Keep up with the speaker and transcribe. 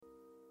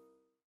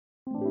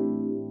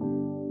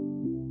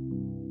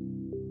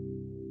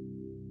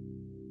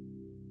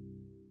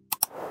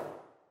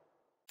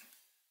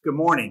Good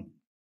morning.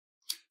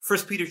 1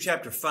 Peter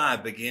chapter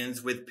 5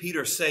 begins with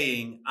Peter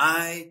saying,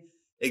 I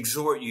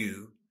exhort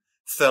you,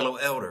 fellow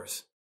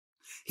elders.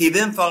 He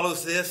then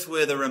follows this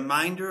with a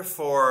reminder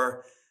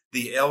for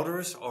the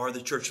elders or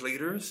the church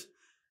leaders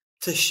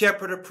to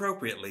shepherd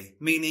appropriately,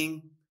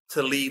 meaning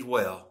to lead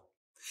well.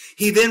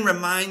 He then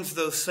reminds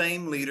those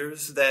same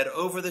leaders that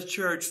over the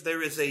church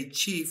there is a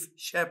chief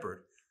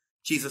shepherd,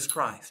 Jesus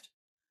Christ.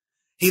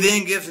 He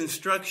then gives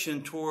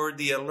instruction toward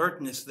the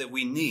alertness that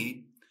we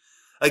need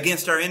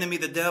against our enemy,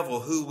 the devil,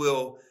 who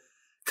will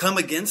come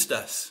against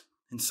us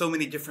in so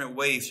many different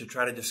ways to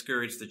try to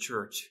discourage the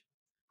church.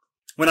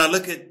 When I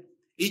look at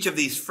each of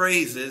these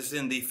phrases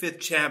in the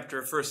 5th chapter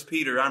of 1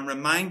 Peter, I'm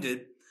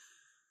reminded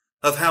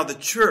of how the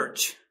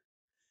church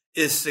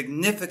is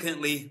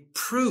significantly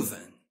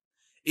proven,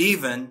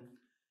 even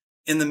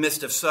in the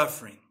midst of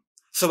suffering.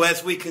 So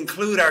as we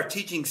conclude our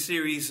teaching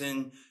series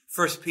in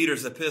 1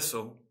 Peter's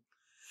epistle,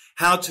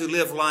 How to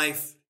Live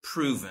Life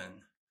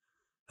Proven,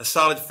 a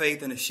solid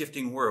faith in a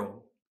shifting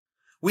world,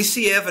 we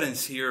see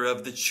evidence here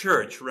of the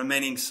church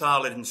remaining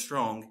solid and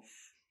strong,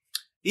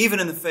 even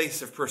in the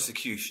face of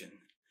persecution.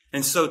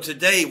 And so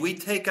today we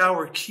take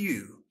our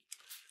cue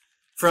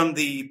from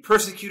the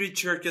persecuted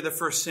church of the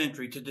first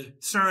century to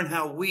discern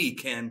how we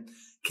can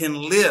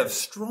live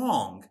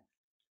strong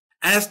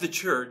as the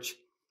church,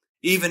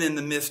 even in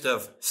the midst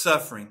of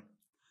suffering.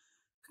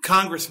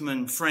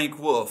 Congressman Frank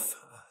Wolf,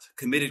 a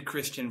committed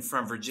Christian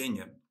from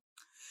Virginia,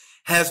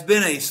 has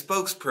been a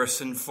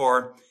spokesperson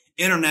for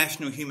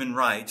international human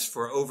rights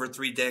for over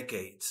 3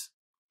 decades.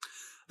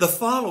 The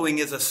following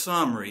is a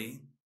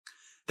summary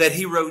that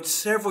he wrote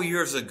several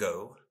years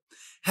ago,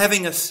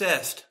 having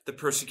assessed the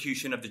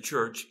persecution of the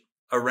church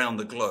around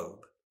the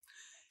globe.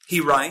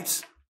 He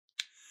writes,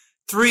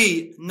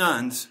 3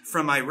 nuns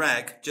from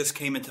Iraq just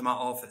came into my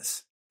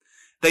office.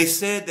 They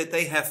said that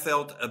they have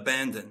felt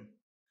abandoned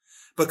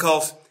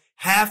because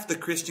half the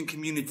Christian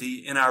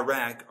community in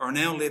Iraq are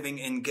now living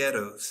in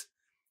ghettos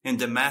in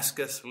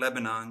Damascus,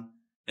 Lebanon,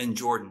 and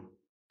Jordan.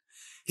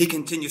 He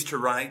continues to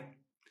write,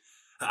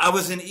 I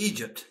was in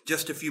Egypt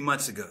just a few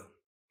months ago.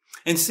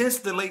 And since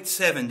the late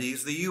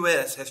 70s, the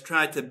U.S. has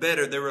tried to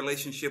better their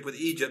relationship with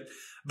Egypt,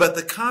 but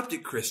the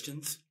Coptic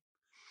Christians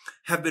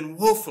have been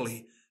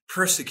woefully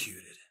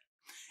persecuted.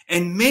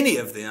 And many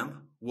of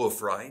them,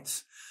 Wolf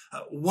writes,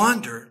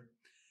 wonder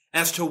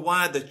as to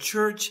why the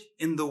church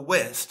in the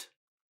West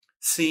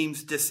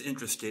seems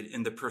disinterested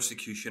in the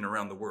persecution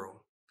around the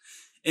world.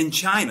 In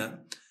China,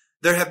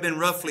 there have been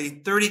roughly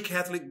 30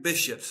 Catholic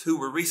bishops who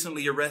were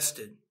recently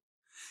arrested.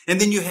 And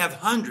then you have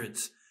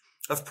hundreds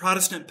of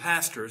Protestant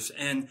pastors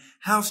and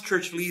house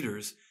church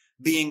leaders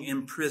being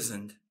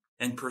imprisoned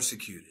and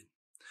persecuted.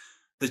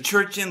 The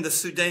church in the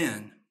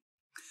Sudan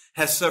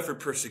has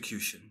suffered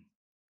persecution.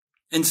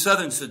 In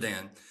southern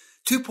Sudan,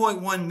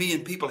 2.1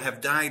 million people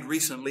have died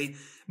recently,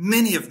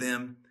 many of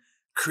them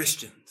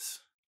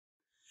Christians.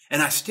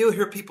 And I still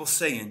hear people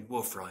saying,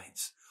 Wolf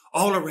writes,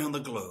 all around the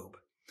globe,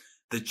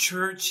 the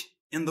church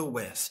in the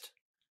West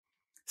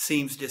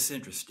seems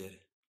disinterested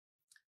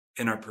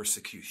in our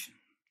persecution.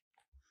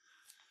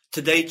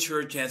 Today,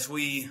 church, as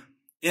we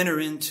enter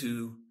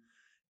into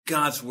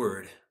God's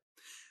word,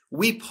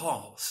 we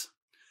pause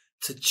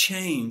to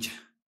change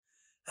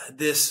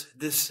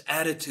this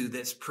attitude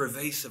that's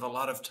pervasive a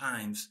lot of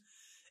times.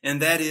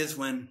 And that is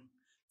when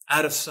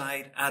out of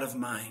sight, out of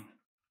mind.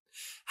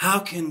 How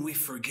can we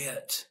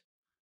forget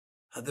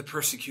the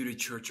persecuted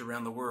church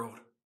around the world?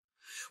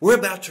 We're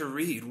about to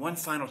read one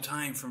final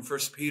time from 1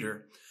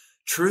 Peter,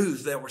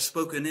 truths that were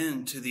spoken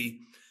into the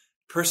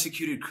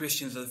persecuted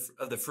Christians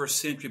of the first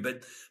century.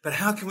 But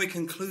how can we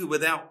conclude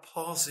without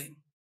pausing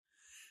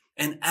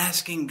and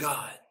asking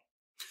God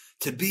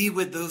to be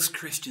with those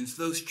Christians,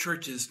 those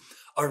churches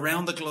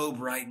around the globe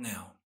right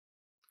now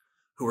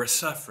who are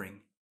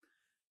suffering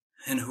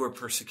and who are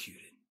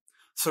persecuted?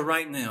 So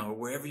right now,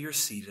 wherever you're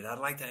seated, I'd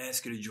like to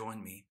ask you to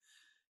join me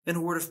in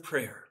a word of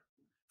prayer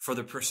for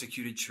the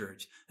persecuted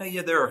church. Now,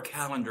 yeah, there are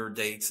calendar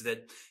dates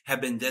that have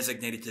been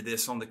designated to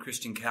this on the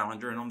Christian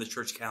calendar and on the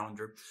church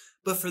calendar.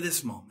 But for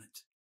this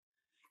moment,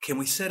 can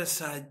we set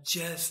aside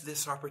just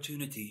this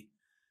opportunity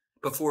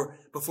before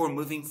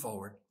moving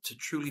forward to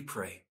truly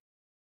pray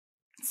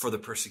for the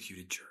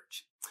persecuted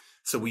church?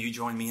 So will you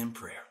join me in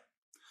prayer?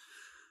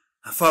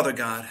 Father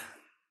God,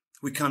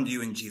 we come to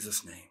you in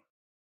Jesus' name,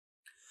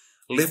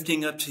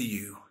 lifting up to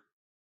you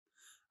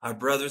our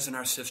brothers and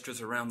our sisters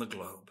around the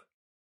globe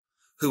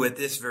who at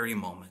this very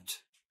moment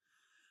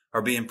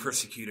are being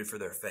persecuted for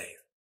their faith.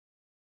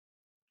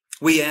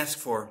 We ask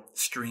for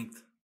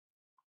strength,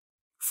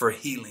 for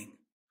healing,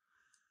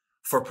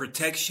 for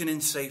protection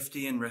and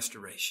safety and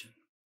restoration.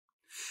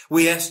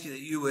 We ask you that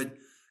you would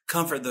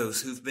comfort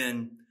those who've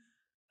been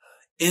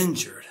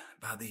injured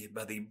by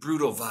the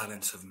brutal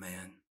violence of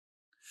man.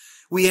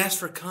 We ask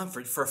for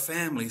comfort for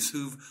families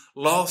who've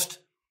lost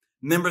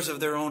members of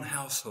their own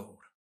household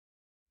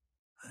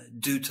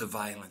due to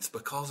violence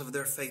because of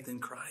their faith in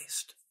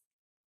Christ.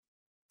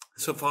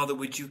 So, Father,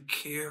 would you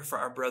care for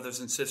our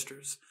brothers and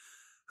sisters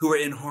who are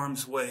in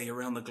harm's way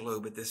around the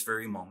globe at this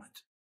very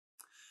moment?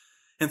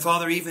 And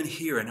Father, even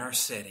here in our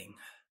setting,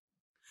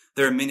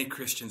 there are many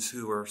Christians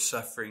who are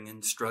suffering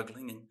and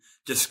struggling and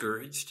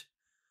discouraged.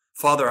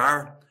 Father,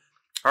 our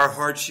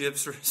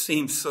hardships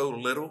seem so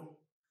little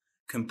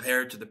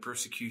compared to the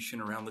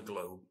persecution around the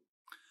globe.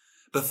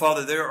 But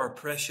Father, there are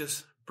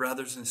precious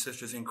brothers and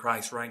sisters in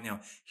Christ right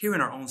now, here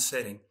in our own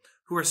setting,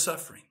 who are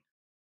suffering,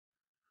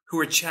 who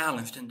are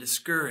challenged and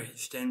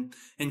discouraged and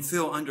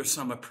feel under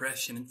some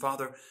oppression. And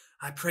Father,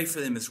 I pray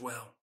for them as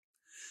well,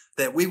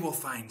 that we will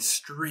find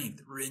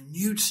strength,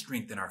 renewed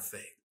strength in our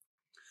faith,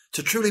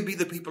 to truly be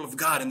the people of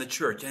God in the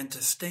church and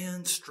to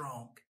stand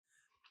strong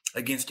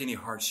against any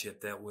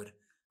hardship that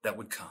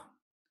would come.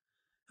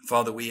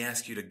 Father, we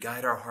ask you to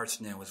guide our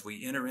hearts now as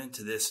we enter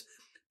into this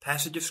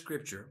passage of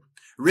Scripture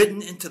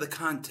written into the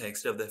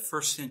context of the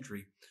first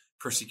century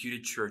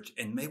persecuted church.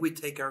 And may we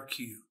take our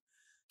cue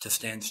to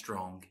stand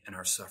strong in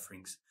our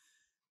sufferings.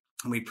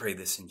 And we pray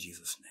this in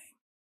Jesus' name.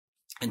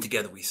 And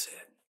together we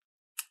said,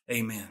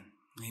 amen.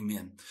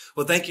 Amen.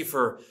 Well, thank you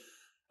for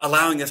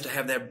allowing us to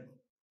have that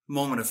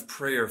moment of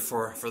prayer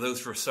for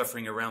those who are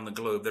suffering around the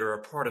globe that are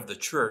a part of the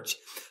church.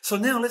 So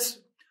now let's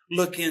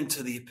look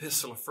into the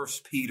epistle of 1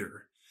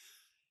 Peter.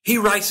 He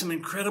writes some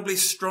incredibly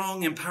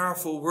strong and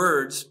powerful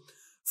words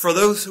for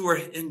those who are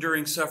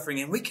enduring suffering,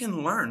 and we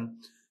can learn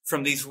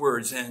from these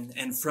words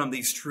and from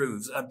these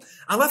truths.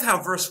 I love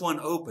how verse 1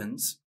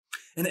 opens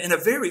in a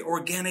very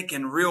organic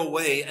and real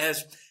way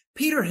as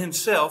Peter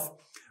himself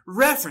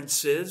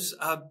references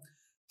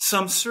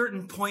some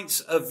certain points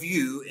of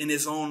view in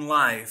his own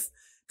life.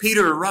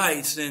 Peter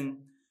writes in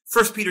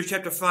 1 Peter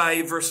chapter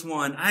 5, verse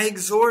 1, I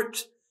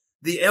exhort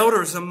the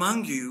elders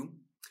among you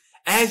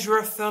as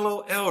your fellow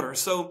elder.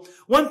 So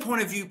one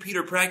point of view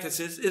Peter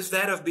practices is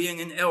that of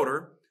being an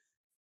elder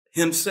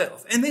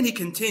himself. And then he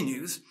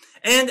continues,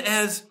 and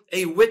as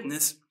a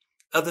witness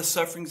of the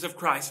sufferings of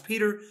Christ.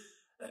 Peter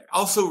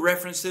also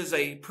references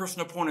a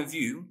personal point of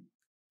view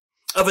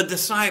of a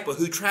disciple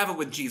who traveled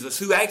with Jesus,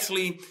 who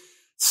actually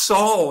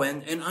saw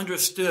and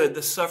understood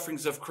the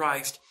sufferings of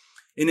Christ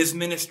in his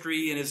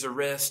ministry, in his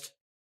arrest,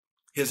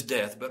 his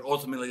death, but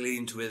ultimately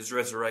leading to his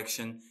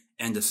resurrection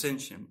and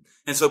ascension.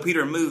 And so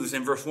Peter moves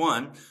in verse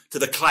 1 to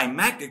the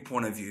climactic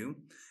point of view,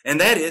 and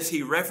that is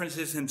he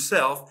references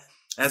himself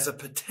as a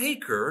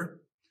partaker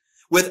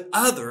with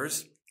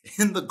others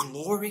in the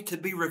glory to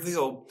be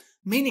revealed,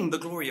 meaning the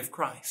glory of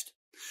Christ.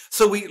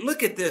 So we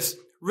look at this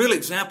real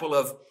example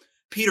of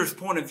Peter's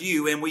point of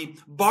view, and we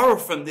borrow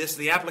from this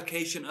the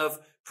application of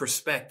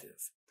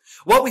perspective.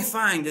 What we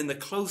find in the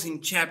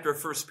closing chapter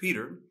of 1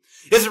 Peter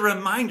is a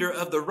reminder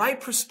of the right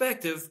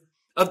perspective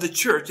of the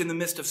church in the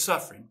midst of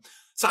suffering.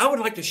 So I would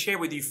like to share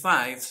with you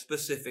 5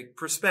 specific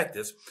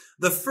perspectives.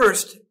 The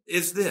first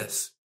is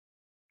this.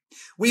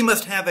 We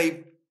must have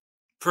a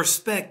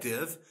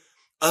perspective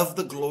of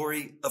the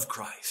glory of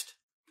Christ.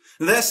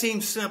 Now, that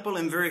seems simple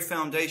and very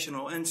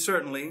foundational, and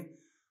certainly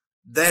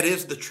that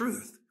is the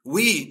truth.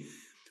 We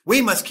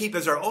must keep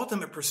as our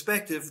ultimate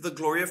perspective the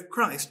glory of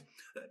Christ.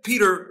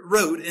 Peter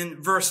wrote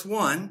in verse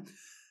 1,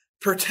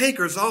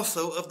 partakers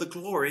also of the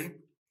glory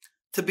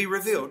to be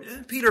revealed.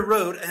 Peter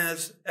wrote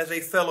as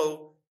a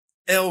fellow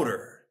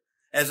elder,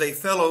 as a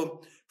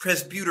fellow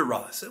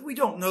presbyteros. We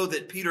don't know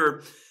that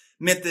Peter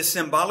meant this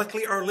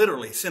symbolically or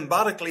literally.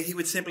 Symbolically, he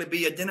would simply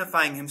be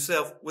identifying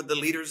himself with the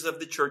leaders of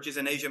the churches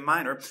in Asia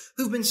Minor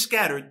who've been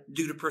scattered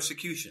due to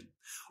persecution.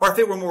 Or if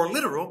it were more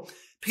literal,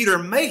 Peter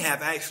may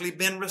have actually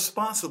been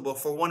responsible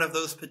for one of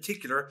those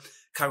particular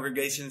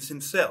congregations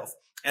himself,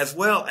 as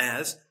well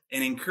as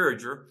an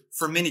encourager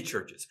for many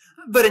churches.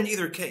 But in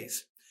either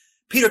case,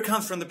 Peter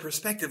comes from the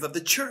perspective of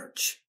the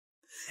church.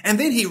 And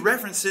then he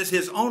references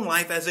his own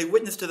life as a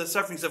witness to the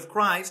sufferings of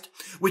Christ,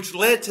 which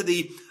led to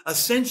the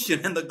ascension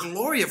and the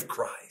glory of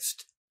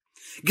Christ,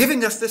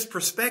 giving us this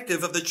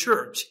perspective of the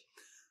church,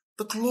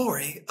 the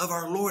glory of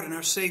our Lord and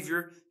our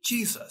Savior,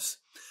 Jesus.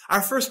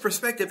 Our first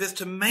perspective is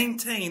to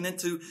maintain and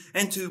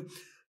to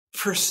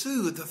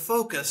pursue the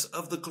focus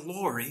of the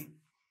glory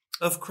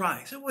of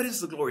Christ. And what is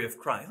the glory of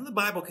Christ? And the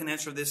Bible can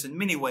answer this in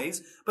many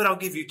ways, but I'll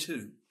give you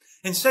 2.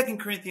 In 2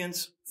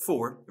 Corinthians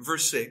 4,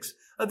 verse 6,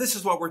 this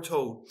is what we're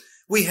told.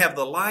 We have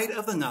the light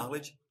of the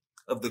knowledge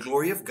of the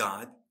glory of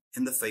God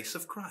in the face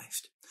of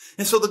Christ.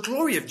 And so the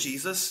glory of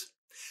Jesus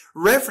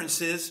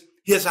references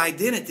his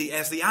identity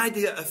as the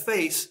idea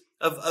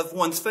of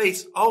one's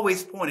face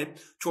always pointed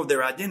toward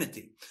their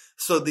identity.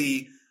 So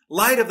the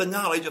light of the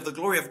knowledge of the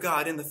glory of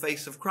God in the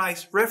face of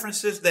Christ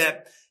references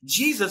that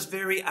Jesus'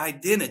 very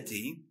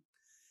identity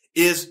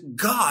is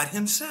God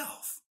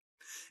himself.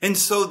 And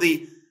so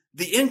the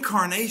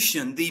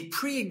incarnation, the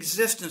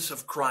pre-existence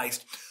of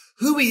Christ,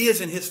 who he is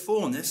in his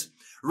fullness,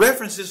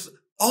 references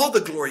all the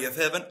glory of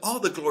heaven,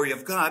 all the glory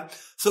of God.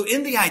 So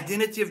in the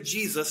identity of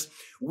Jesus,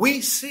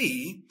 we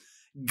see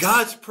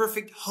God's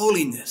perfect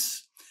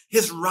holiness,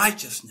 his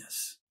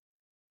righteousness.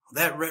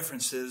 That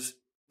references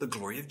the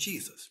glory of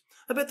Jesus.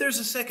 But there's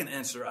a second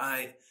answer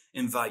I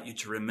invite you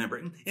to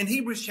remember. In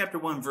Hebrews chapter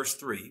 1, verse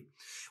 3,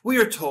 we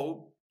are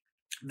told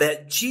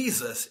that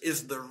Jesus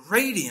is the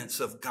radiance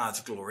of God's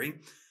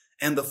glory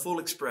and the full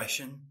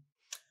expression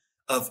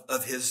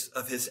of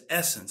his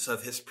essence,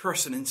 of his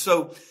person. And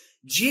so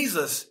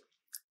Jesus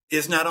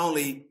is not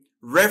only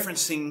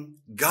referencing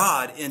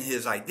God in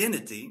his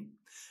identity,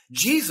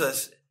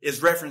 Jesus is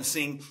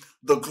referencing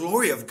the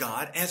glory of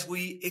God as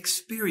we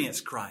experience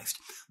Christ.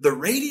 The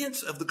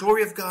radiance of the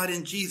glory of God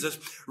in Jesus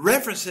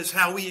references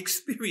how we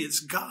experience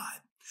God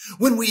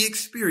when we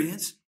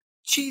experience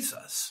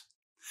Jesus.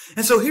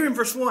 And so here in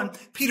verse 1,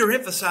 Peter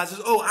emphasizes,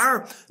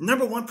 our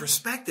number one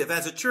perspective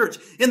as a church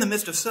in the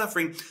midst of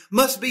suffering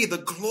must be the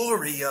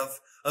glory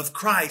of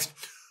Christ,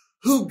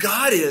 who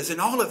God is in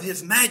all of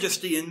his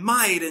majesty and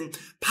might and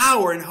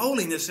power and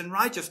holiness and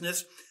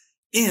righteousness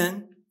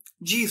in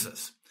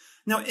Jesus.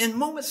 Now, in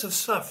moments of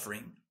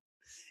suffering,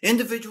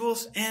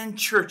 individuals and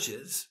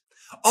churches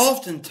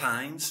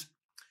oftentimes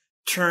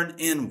turn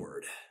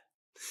inward.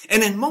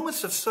 And in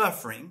moments of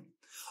suffering,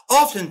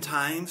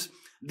 oftentimes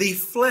the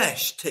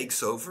flesh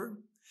takes over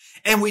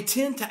and we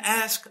tend to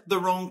ask the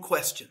wrong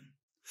question.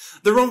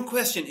 The wrong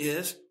question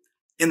is,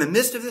 in the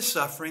midst of this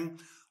suffering,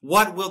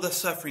 what will the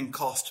suffering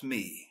cost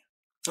me?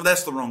 Well,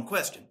 that's the wrong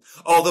question.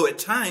 Although at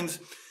times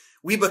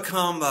we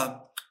become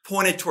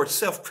pointed towards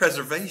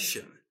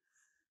self-preservation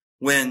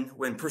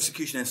when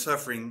persecution and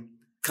suffering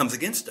comes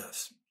against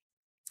us.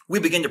 We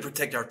begin to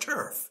protect our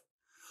turf.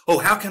 Oh,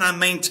 how can I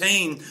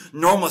maintain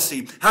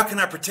normalcy? How can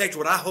I protect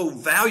what I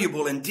hold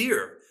valuable and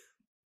dear?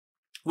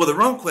 Well, the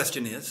wrong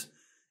question is,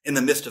 in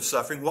the midst of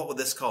suffering, what will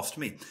this cost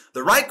me?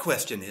 The right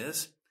question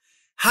is,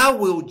 how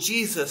will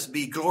Jesus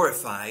be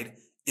glorified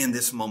in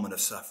this moment of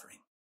suffering?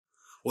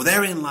 Well,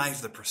 therein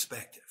lies the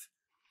perspective.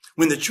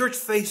 When the church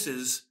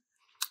faces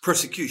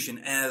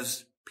persecution,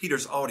 as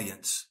Peter's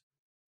audience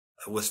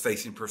was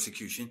facing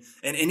persecution,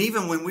 and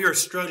even when we are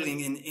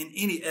struggling in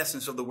any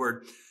essence of the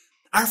word,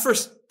 our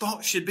first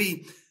thought should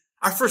be,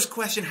 our first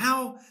question,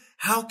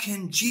 how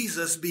can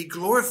Jesus be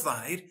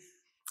glorified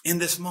in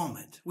this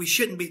moment? We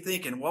shouldn't be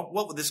thinking, what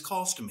will this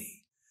cost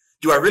me?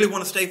 Do I really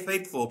want to stay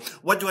faithful?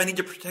 What do I need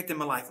to protect in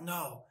my life?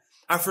 No.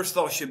 Our first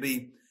thought should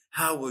be,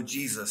 how will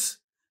Jesus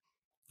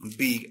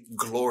be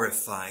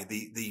glorified?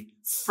 The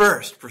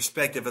first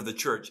perspective of the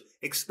church,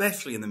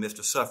 especially in the midst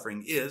of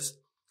suffering, is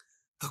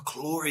the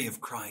glory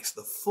of Christ,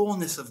 the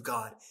fullness of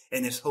God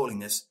and his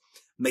holiness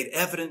made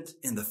evident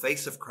in the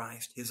face of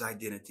Christ, his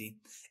identity,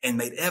 and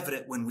made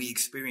evident when we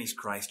experience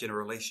Christ in a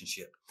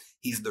relationship.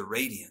 He's the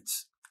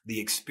radiance, the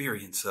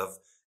experience of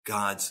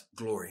God's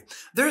glory.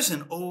 There's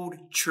an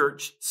old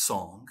church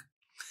song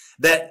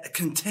that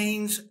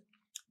contains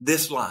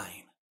this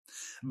line,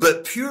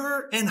 but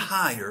purer and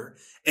higher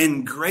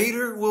and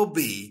greater will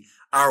be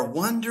our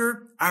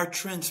wonder, our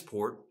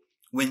transport,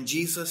 when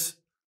Jesus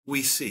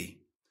we see.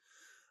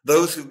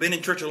 Those who've been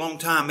in church a long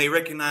time may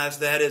recognize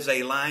that as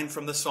a line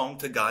from the song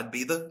To God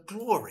Be the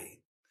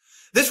Glory.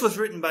 This was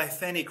written by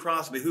Fanny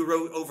Crosby, who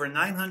wrote over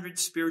 900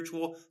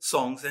 spiritual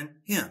songs and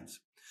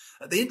hymns.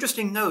 The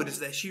interesting note is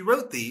that she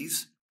wrote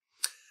these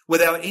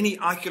without any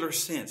ocular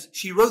sense.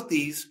 She wrote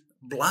these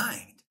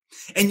blind.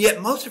 And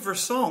yet most of her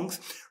songs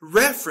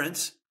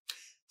reference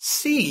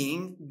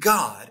seeing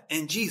God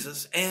and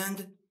Jesus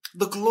and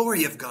the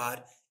glory of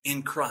God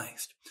in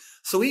Christ.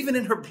 So even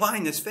in her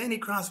blindness, Fanny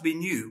Crosby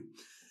knew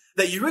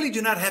that you really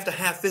do not have to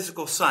have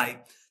physical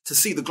sight to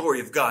see the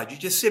glory of God. You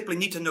just simply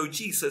need to know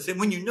Jesus. And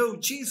when you know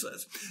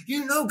Jesus,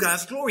 you know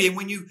God's glory. And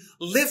when you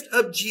lift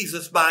up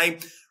Jesus by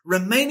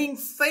remaining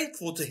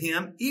faithful to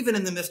him, even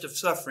in the midst of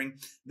suffering,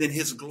 then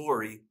his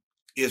glory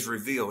is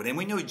revealed. And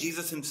we know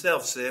Jesus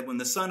himself said, when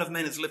the Son of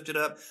Man is lifted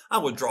up, I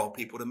will draw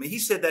people to me. He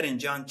said that in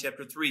John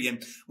chapter 3.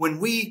 And when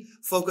we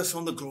focus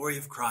on the glory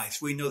of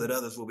Christ, we know that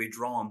others will be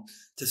drawn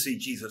to see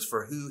Jesus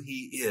for who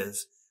he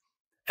is,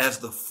 as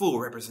the full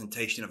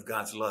representation of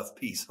God's love,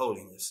 peace,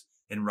 holiness,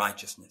 and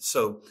righteousness.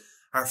 So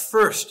our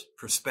first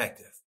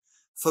perspective,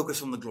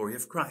 focus on the glory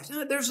of Christ.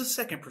 Now, there's a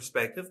second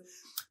perspective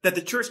that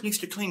the church needs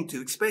to cling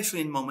to,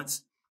 especially in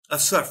moments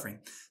of suffering.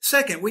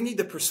 Second, we need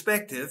the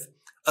perspective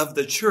of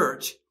the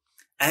church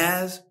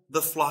as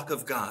the flock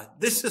of God.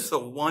 This is a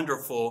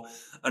wonderful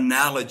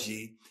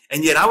analogy,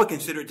 and yet I would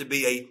consider it to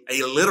be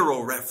a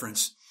literal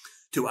reference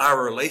to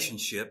our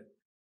relationship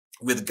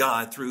with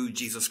God through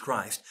Jesus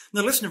Christ.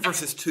 Now listen to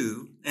verses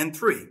 2 and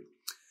 3.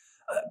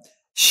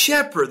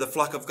 Shepherd the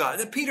flock of God.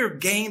 Peter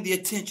gained the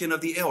attention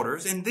of the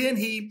elders, and then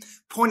he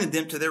pointed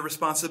them to their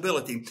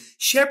responsibility.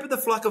 Shepherd the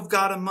flock of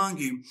God among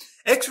you,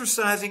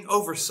 exercising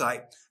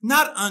oversight,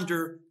 not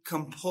under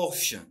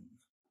compulsion.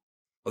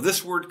 Well,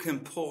 this word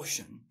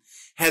compulsion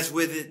has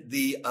with it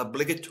the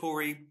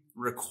obligatory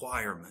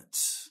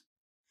requirements.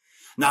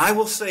 Now I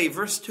will say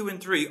verse 2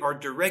 and 3 are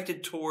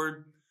directed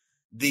toward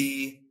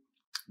the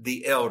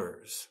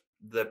elders,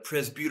 the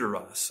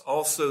presbyteros,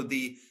 also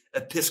the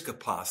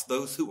episkopos,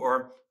 those who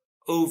are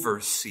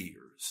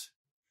overseers.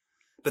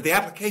 But the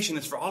application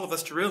is for all of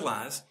us to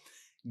realize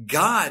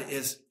God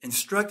is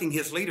instructing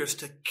his leaders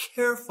to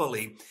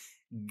carefully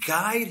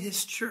guide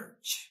his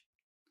church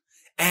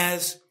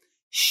as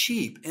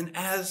sheep and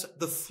as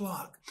the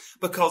flock,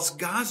 because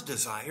God's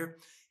desire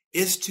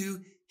is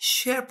to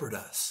shepherd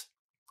us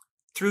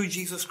through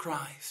Jesus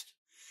Christ.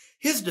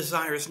 His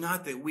desire is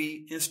not that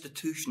we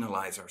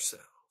institutionalize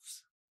ourselves.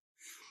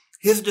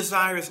 His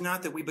desire is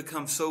not that we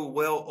become so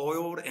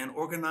well-oiled and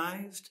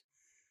organized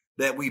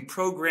that we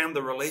program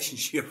the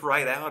relationship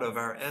right out of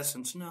our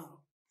essence. No.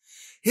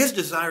 His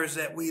desire is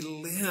that we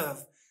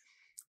live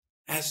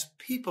as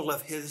people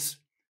of his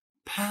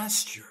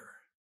pasture,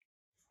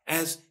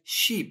 as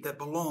sheep that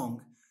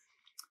belong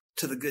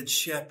to the good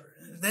shepherd.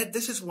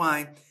 This is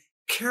why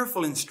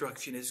careful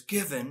instruction is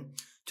given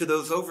to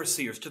those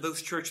overseers, to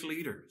those church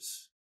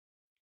leaders.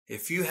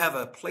 If you have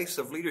a place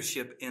of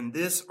leadership in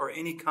this or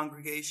any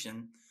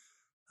congregation,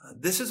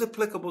 this is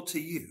applicable to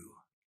you.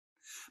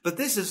 But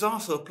this is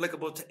also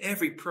applicable to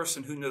every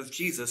person who knows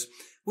Jesus.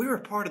 We are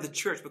a part of the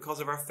church because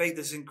of our faith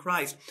is in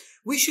Christ.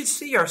 We should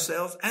see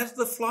ourselves as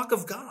the flock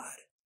of God.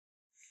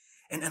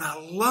 And I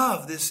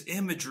love this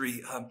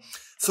imagery.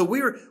 So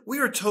we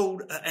are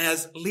told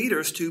as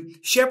leaders to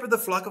shepherd the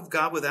flock of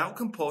God without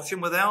compulsion,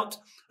 without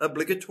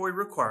obligatory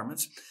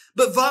requirements,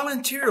 but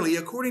voluntarily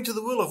according to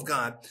the will of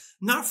God,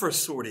 not for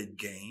sordid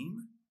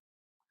gain.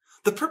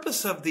 The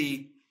purpose of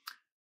the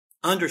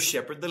under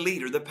shepherd, the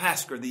leader, the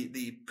pastor,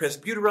 the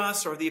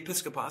presbyteros or the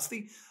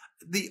episkopos,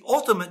 the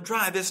ultimate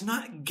drive is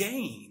not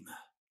gain.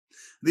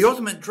 The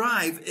ultimate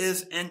drive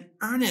is an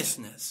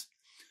earnestness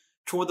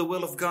toward the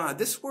will of God.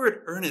 This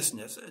word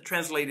earnestness,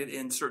 translated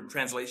in certain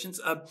translations,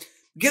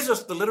 gives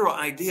us the literal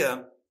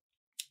idea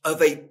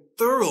of a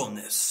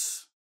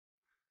thoroughness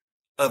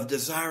of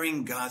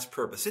desiring God's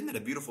purpose. Isn't that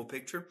a beautiful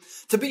picture?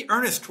 To be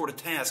earnest toward a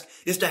task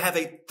is to have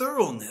a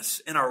thoroughness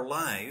in our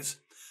lives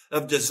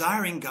of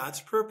desiring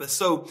God's purpose.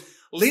 So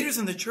leaders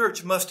in the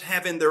church must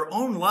have in their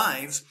own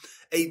lives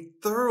a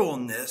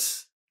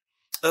thoroughness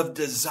of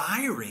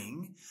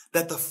desiring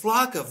that the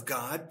flock of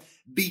God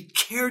be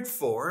cared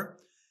for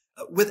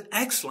with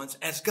excellence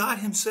as God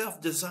himself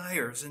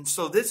desires. And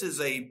so this is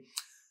a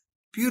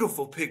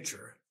beautiful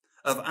picture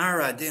of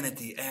our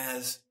identity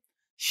as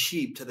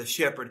sheep to the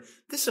shepherd.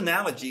 This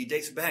analogy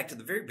dates back to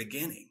the very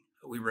beginning.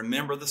 We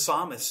remember the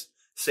psalmist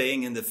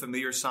saying in the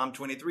familiar Psalm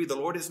 23, the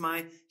Lord is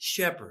my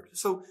shepherd.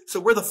 So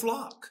we're the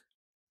flock.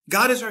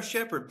 God is our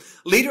shepherd.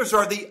 Leaders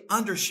are the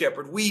under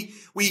shepherd. We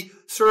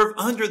serve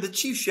under the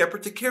chief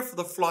shepherd to care for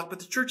the flock, but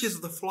the church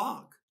is the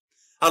flock.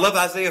 I love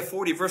Isaiah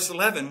 40 verse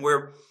 11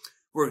 where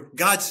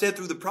God said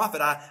through the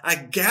prophet, I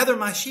gather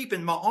my sheep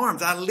in my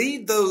arms. I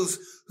lead those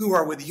who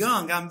are with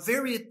young. I'm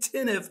very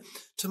attentive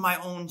to my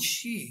own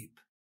sheep.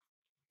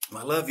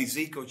 I love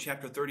Ezekiel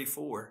chapter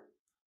 34.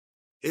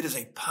 It is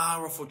a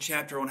powerful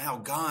chapter on how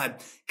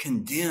God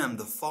condemned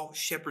the false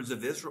shepherds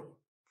of Israel.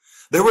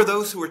 There were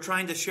those who were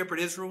trying to shepherd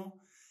Israel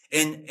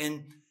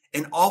in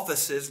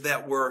offices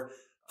that were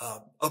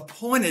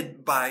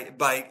appointed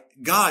by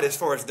God as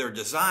far as their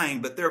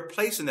design, but their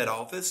place in that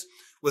office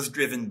was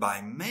driven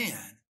by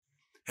man.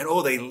 And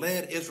they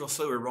led Israel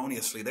so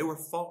erroneously. They were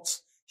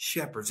false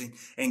shepherds,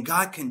 and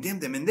God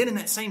condemned them. And then in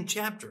that same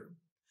chapter,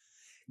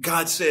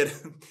 God said,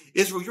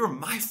 Israel, you're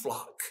my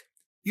flock.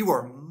 You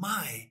are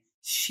my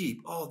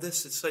sheep.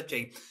 This is such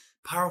a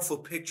powerful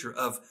picture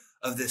of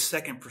this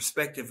second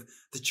perspective.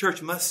 The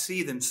church must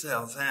see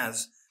themselves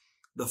as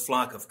the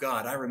flock of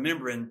God. I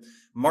remember in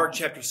Mark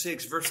chapter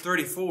 6, verse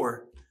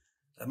 34,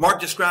 Mark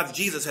describes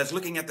Jesus as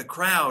looking at the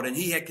crowd, and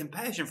he had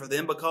compassion for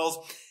them because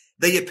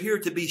they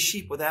appeared to be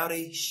sheep without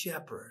a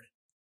shepherd.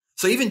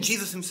 So even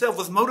Jesus himself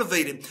was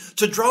motivated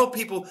to draw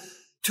people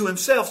to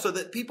himself so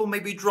that people may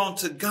be drawn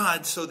to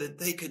God so that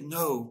they could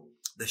know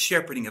the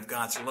shepherding of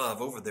God's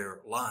love over their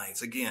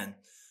lives. Again,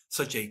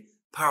 such a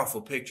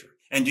powerful picture.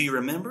 And do you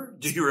remember?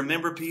 Do you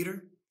remember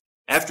Peter?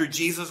 After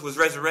Jesus was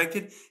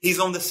resurrected, he's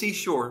on the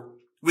seashore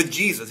with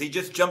Jesus. He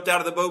just jumped out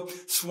of the boat,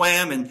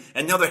 swam, and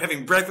now they're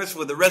having breakfast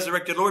with the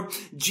resurrected Lord.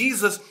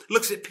 Jesus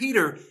looks at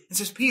Peter and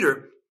says,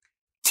 Peter,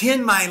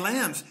 tend my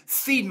lambs,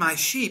 feed my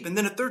sheep. And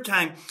then a third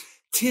time,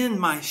 tend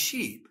my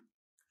sheep.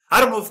 I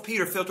don't know if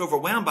Peter felt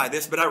overwhelmed by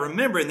this, but I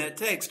remember in that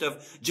text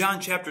of John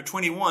chapter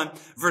 21,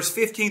 verse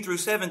 15 through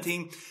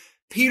 17,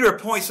 Peter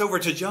points over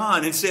to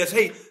John and says,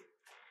 hey,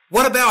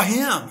 what about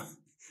him?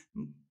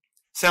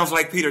 Sounds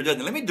like Peter,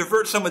 doesn't it? Let me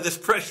divert some of this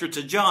pressure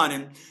to John.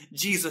 And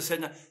Jesus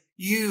said, no,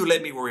 you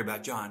let me worry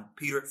about John.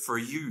 Peter, for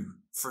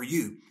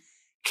you,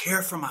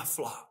 care for my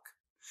flock.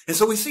 And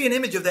so we see an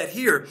image of that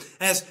here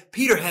as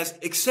Peter has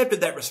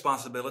accepted that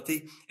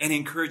responsibility and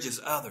encourages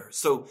others.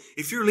 So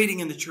if you're leading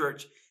in the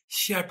church,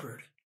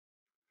 shepherd.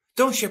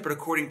 Don't shepherd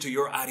according to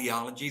your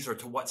ideologies or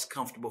to what's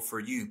comfortable for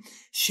you.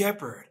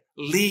 Shepherd,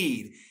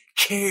 lead,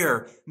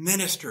 care,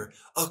 minister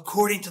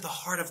according to the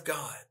heart of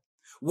God.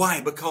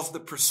 Why? Because the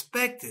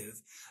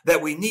perspective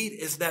that we need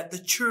is that the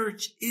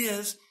church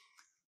is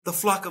the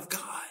flock of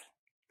God.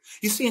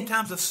 You see, in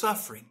times of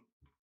suffering,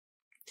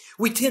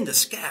 we tend to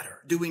scatter,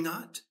 do we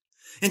not?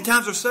 In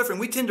times of suffering,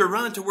 we tend to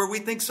run to where we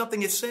think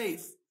something is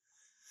safe.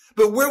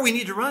 But where we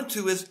need to run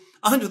to is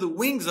under the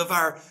wings of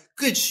our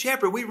good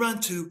shepherd. We run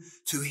to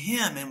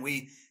him and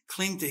we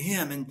cling to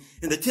him. And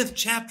in the 10th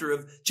chapter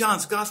of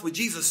John's gospel,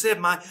 Jesus said,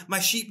 my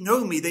sheep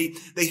know me.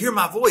 They hear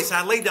my voice.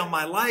 I lay down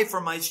my life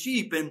for my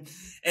sheep, and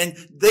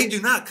they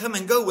do not come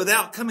and go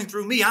without coming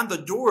through me. I'm the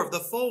door of the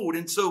fold.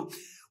 And so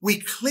we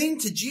cling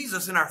to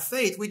Jesus in our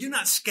faith. We do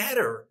not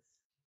scatter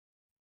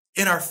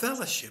in our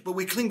fellowship, but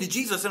we cling to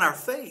Jesus in our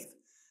faith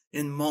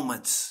in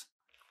moments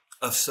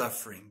of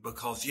suffering.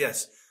 Because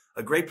yes,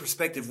 a great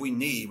perspective we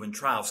need when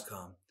trials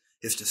come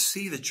is to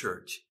see the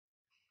church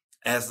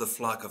as the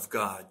flock of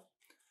God.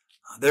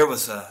 There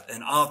was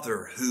an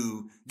author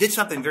who did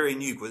something very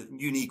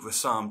unique with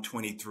Psalm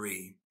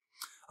 23.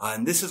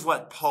 And this is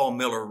what Paul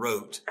Miller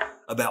wrote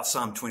about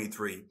Psalm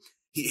 23.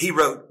 He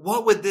wrote,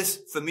 "What would this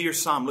familiar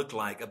psalm look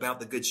like about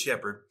the Good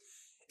Shepherd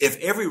if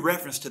every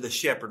reference to the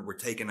shepherd were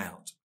taken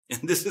out?"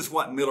 And this is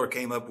what Miller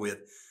came up with.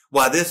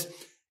 Why this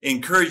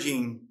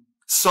encouraging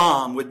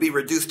psalm would be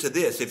reduced to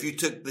this if you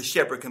took the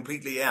shepherd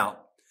completely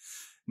out.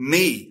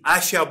 "Me,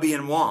 I shall be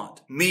in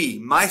want. Me,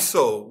 my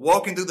soul,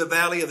 walking through the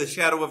valley of the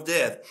shadow of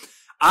death.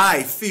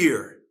 I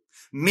fear.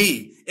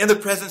 Me, in the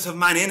presence of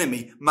mine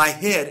enemy, my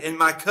head and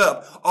my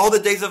cup. All the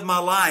days of my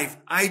life,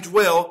 I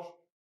dwell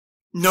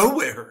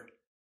nowhere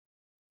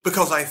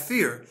because I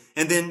fear."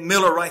 And then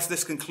Miller writes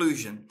this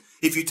conclusion.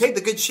 If you take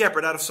the Good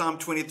Shepherd out of Psalm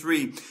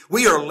 23,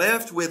 we are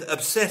left with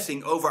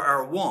obsessing over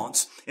our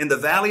wants in the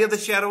valley of the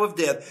shadow of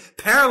death,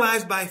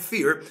 paralyzed by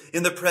fear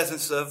in the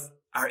presence of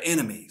our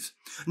enemies.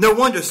 No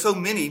wonder so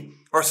many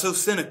are so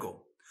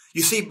cynical.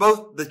 You see,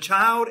 both the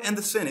child and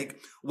the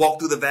cynic walk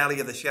through the valley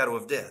of the shadow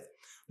of death.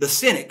 The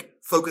cynic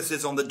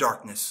focuses on the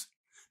darkness.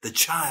 The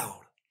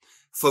child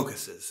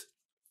focuses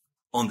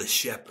on the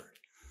shepherd.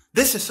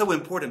 This is so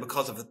important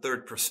because of a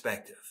third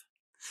perspective.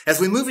 As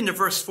we move into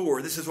verse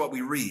 4, this is what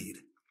we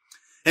read.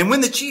 "And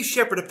when the chief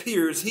shepherd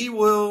appears, he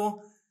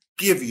will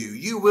give you,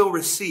 you will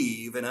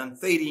receive an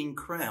unfading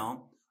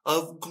crown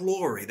of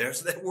glory."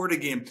 There's that word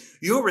again.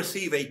 You'll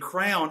receive a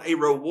crown, a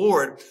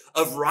reward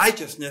of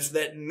righteousness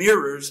that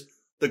mirrors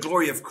the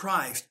glory of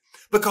Christ,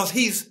 because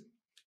he's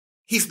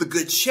the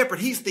good shepherd.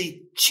 He's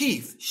the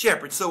chief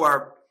shepherd. So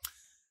our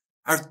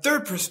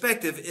third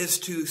perspective is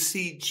to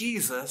see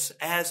Jesus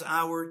as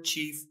our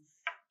chief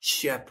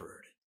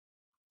shepherd.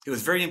 It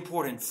was very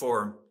important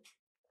for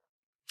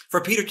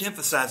Peter to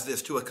emphasize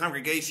this to a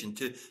congregation,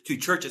 to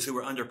churches who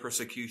were under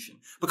persecution.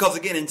 Because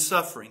again, in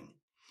suffering,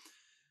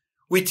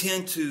 we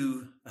tend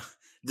to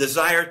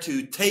desire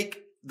to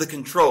take the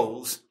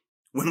controls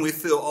when we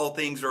feel all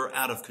things are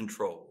out of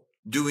control.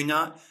 Do we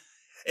not?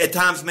 At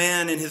times,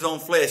 man in his own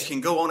flesh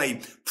can go on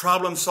a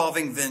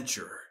problem-solving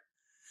venture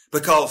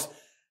because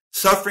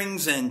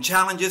sufferings and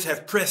challenges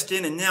have pressed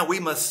in, and now we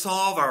must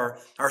solve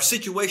our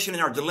situation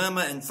and our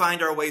dilemma and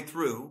find our way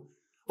through.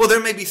 Well, there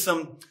may be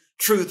some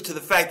truth to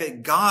the fact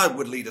that God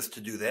would lead us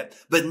to do that,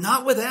 but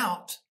not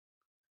without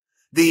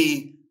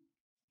the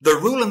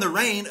rule and the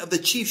reign of the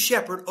chief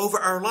shepherd over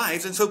our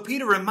lives. And so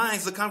Peter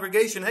reminds the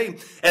congregation, hey,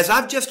 as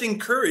I've just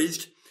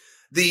encouraged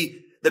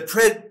the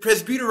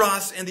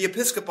presbyteros and the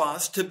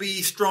episkopos to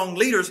be strong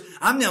leaders,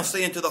 I'm now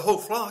saying to the whole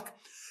flock,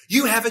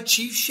 you have a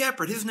chief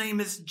shepherd. His name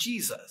is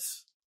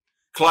Jesus.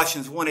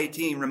 Colossians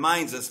 1:18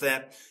 reminds us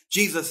that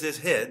Jesus is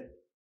head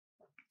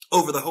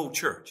over the whole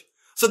church.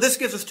 So this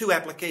gives us two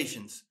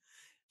applications.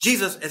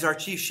 Jesus, as our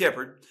chief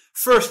shepherd,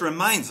 first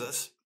reminds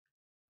us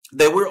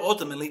that we're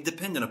ultimately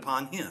dependent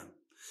upon him,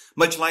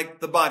 much like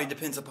the body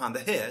depends upon the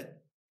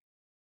head.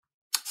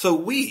 So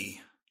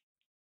we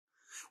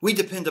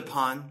depend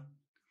upon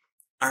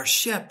our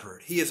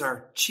shepherd. He is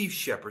our chief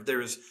shepherd.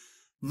 There is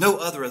no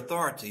other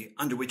authority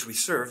under which we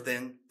serve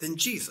than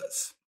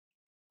Jesus.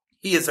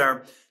 He is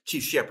our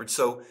chief shepherd.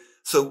 So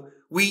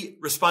we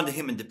respond to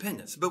him in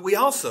dependence, but we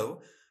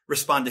also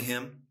respond to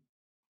him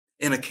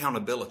in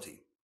accountability.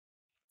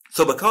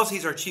 So because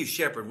he's our chief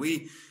shepherd,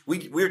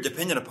 we're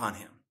dependent upon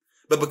him.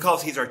 But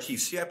because he's our chief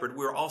shepherd,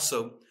 we're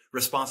also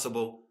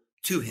responsible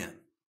to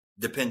him.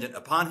 Dependent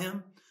upon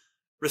him,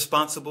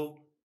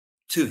 responsible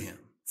to him.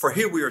 For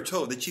here we are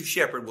told the chief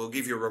shepherd will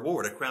give you a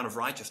reward, a crown of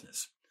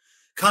righteousness.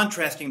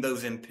 Contrasting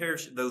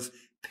those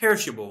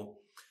perishable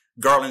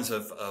garlands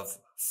of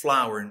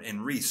flower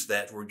and wreaths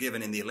that were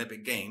given in the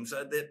Olympic Games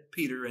that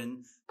Peter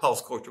and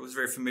Paul's culture was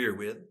very familiar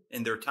with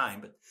in their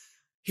time. But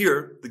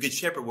here, the Good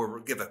Shepherd will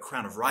give a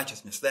crown of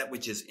righteousness, that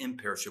which is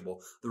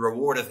imperishable, the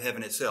reward of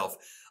heaven itself,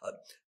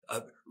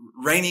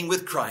 reigning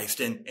with Christ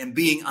and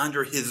being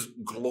under his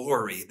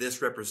glory.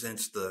 This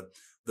represents the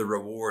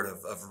reward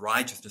of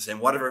righteousness and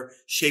whatever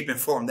shape and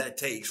form that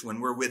takes when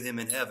we're with him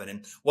in heaven.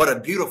 And what a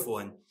beautiful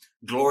and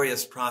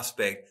glorious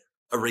prospect,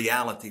 a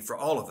reality for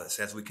all of us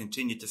as we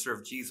continue to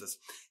serve Jesus.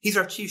 He's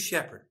our chief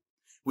shepherd.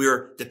 We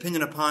are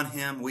dependent upon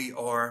him. We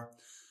are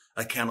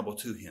accountable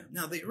to him.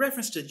 Now, the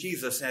reference to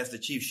Jesus as the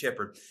chief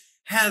shepherd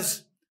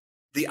has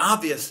the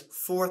obvious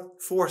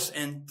force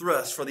and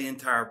thrust for the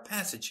entire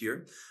passage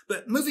here.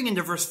 But moving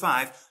into verse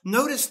 5,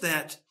 notice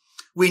that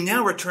we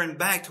now return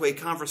back to a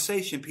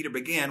conversation Peter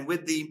began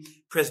with the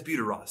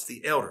presbyteros,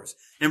 the elders.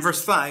 In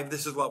verse 5,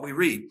 this is what we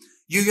read.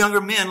 You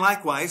younger men,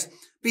 likewise,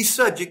 be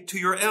subject to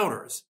your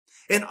elders.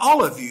 And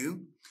all of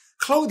you,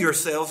 clothe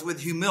yourselves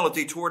with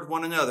humility toward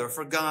one another,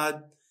 for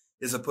God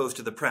is opposed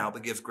to the proud,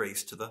 but gives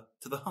grace to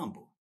the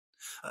humble.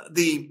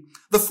 The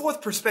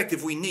fourth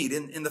perspective we need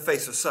in the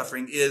face of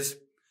suffering is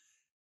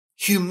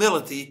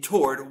humility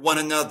toward one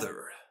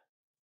another.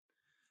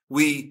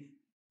 We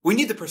We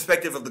need the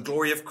perspective of the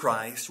glory of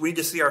Christ. We need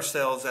to see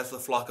ourselves as the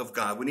flock of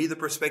God. We need the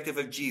perspective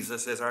of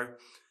Jesus as our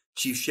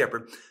chief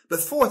shepherd.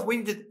 But fourth, we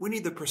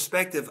need the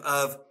perspective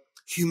of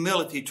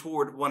humility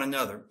toward one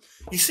another.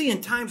 You see,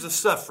 in times of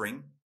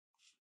suffering,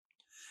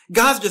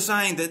 God's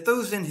designed that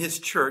those in his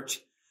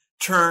church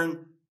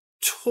turn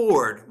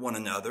toward one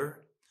another,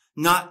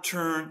 not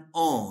turn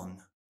on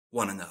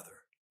one another.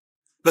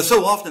 But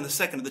so often the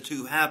second of the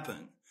two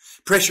happen.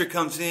 Pressure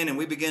comes in and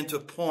we begin to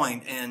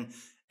point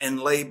and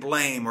lay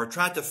blame or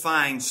try to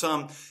find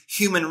some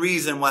human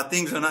reason why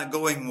things are not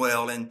going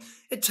well. And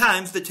at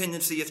times the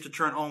tendency is to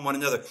turn on one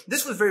another.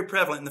 This was very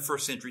prevalent in the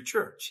first century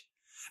church.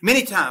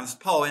 Many times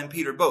Paul and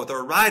Peter both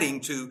are writing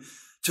to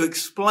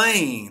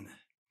explain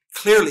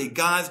clearly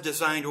God's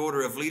designed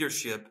order of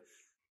leadership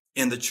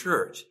in the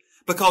church.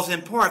 Because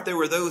in part, there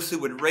were those who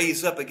would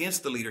raise up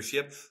against the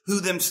leadership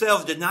who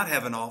themselves did not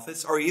have an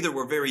office or either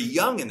were very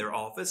young in their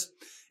office,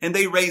 and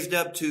they raised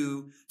up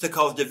to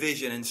cause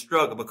division and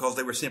struggle because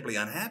they were simply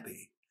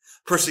unhappy.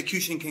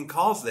 Persecution can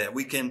cause that.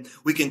 We can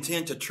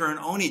tend to turn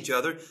on each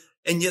other,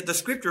 and yet the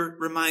scripture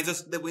reminds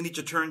us that we need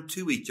to turn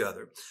to each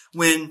other.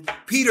 When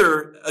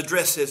Peter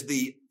addresses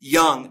the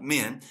young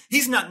men,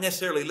 he's not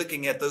necessarily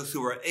looking at those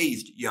who are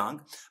aged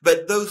young,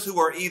 but those who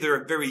are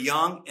either very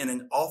young in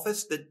an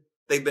office that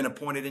they've been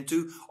appointed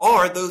into,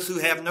 or those who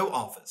have no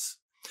office.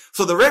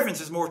 So the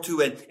reference is more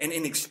to an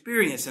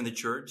inexperience in the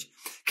church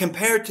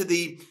compared to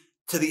the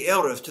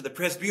elders, to the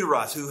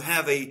presbyteros who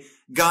have a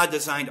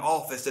God-designed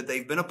office that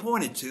they've been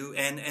appointed to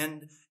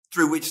and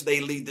through which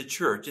they lead the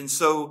church. And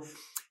so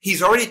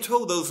he's already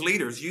told those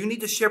leaders, you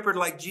need to shepherd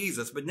like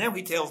Jesus. But now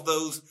he tells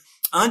those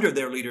under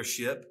their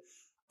leadership,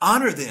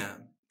 honor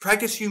them.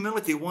 Practice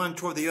humility one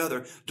toward the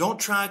other. Don't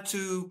try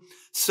to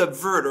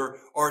subvert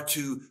or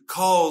to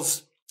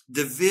cause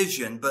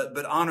division,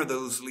 but honor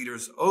those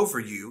leaders over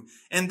you.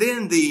 And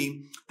then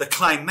the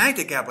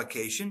climactic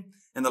application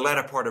in the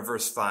latter part of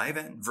verse 5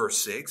 and verse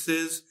 6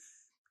 is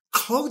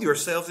clothe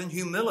yourselves in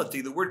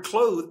humility. The word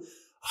clothe,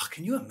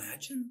 can you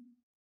imagine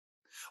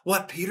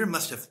what Peter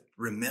must have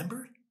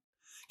remembered?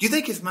 Do you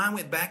think his mind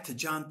went back to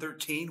John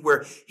 13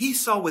 where he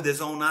saw with his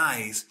own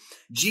eyes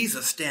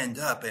Jesus stand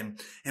up and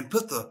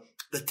put the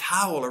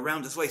towel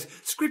around his waist?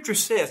 Scripture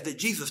says that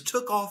Jesus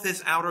took off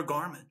his outer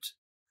garment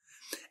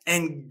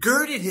and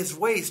girded his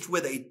waist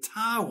with a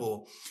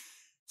towel,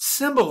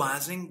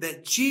 symbolizing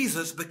that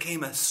Jesus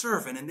became a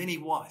servant, and then he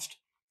washed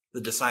the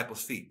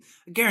disciples' feet.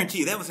 I guarantee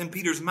you that was in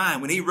Peter's mind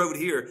when he wrote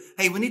here,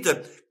 hey, we need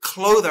to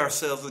clothe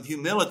ourselves with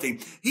humility.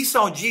 He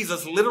saw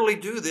Jesus literally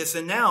do this,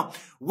 and now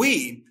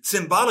we,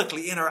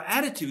 symbolically in our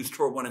attitudes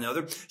toward one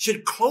another,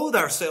 should clothe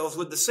ourselves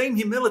with the same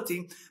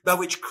humility by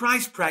which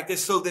Christ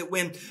practiced, so that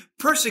when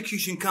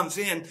persecution comes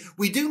in,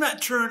 we do not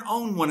turn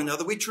on one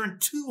another, we turn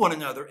to one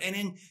another, and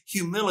in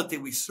humility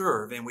we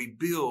serve and we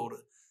build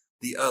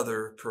the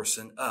other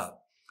person up.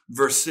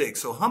 Verse 6,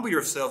 so humble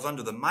yourselves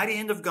under the mighty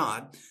hand of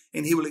God,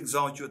 and he will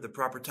exalt you at the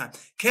proper time.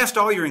 Cast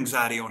all your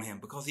anxiety on him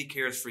because he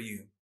cares for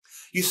you.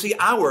 You see,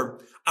 our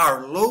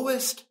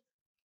lowest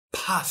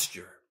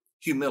posture,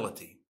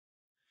 humility,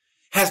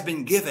 has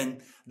been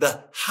given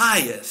the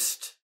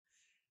highest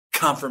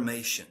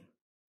confirmation.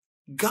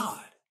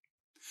 God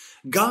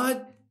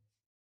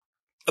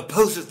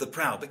opposes the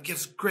proud, but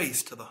gives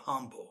grace to the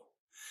humble.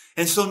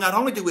 And so not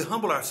only do we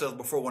humble ourselves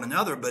before one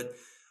another, but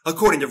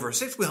according to verse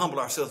 6, we humble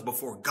ourselves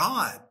before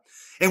God.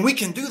 And we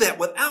can do that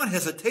without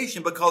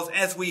hesitation, because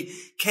as we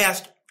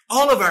cast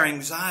all of our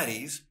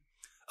anxieties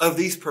of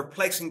these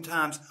perplexing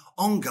times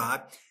on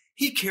God,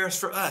 he cares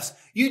for us.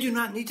 You do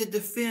not need to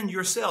defend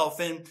yourself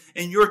and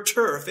your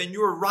turf and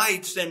your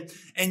rights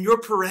and your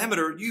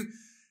perimeter.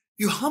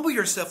 You humble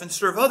yourself and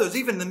serve others,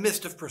 even in the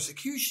midst of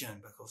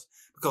persecution,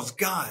 because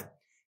God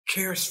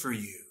cares for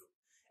you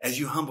as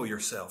you humble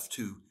yourself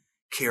to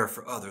care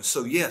for others.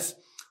 So yes,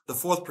 the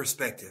fourth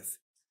perspective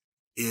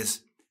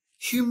is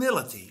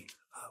humility,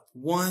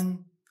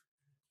 one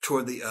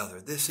toward the other.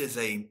 This is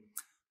a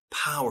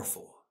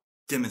powerful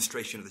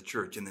demonstration of the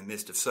church in the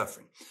midst of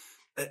suffering.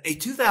 A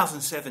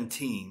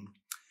 2017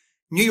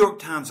 New York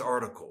Times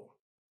article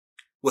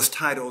was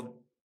titled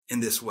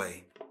in this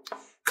way: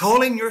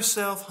 calling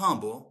yourself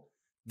humble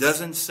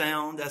doesn't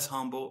sound as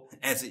humble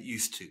as it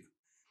used to.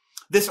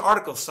 This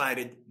article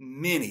cited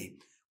many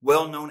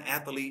well-known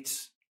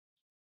athletes,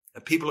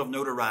 people of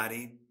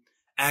notoriety,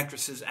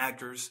 actresses,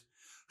 actors,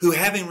 who,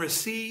 having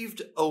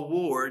received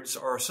awards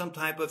or some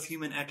type of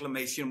human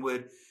acclamation,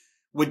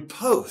 would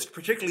post,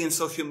 particularly in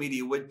social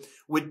media,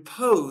 would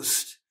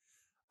post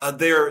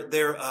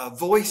their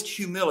voiced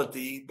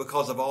humility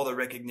because of all the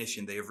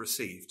recognition they have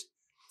received.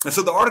 And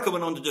so the article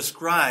went on to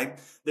describe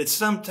that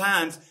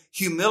sometimes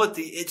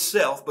humility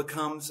itself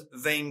becomes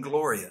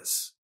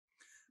vainglorious,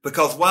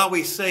 because while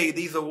we say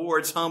these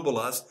awards humble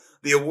us,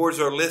 the awards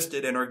are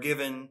listed and are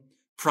given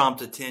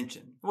prompt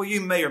attention. Well, you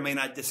may or may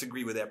not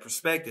disagree with that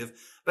perspective,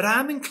 but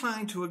I'm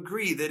inclined to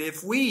agree that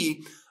if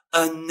we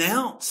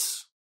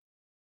announce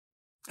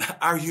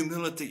our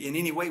humility in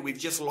any way, we've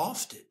just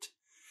lost it.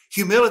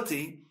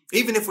 Humility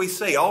Even if we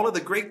say all of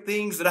the great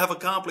things that I've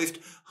accomplished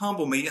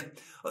humble me,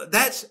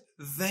 that's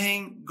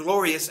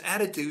vainglorious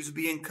attitudes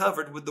being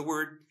covered with the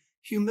word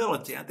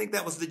humility. I think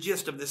that was the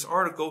gist of this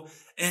article.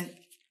 And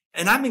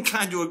I'm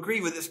inclined to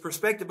agree with this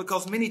perspective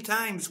because many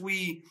times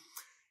we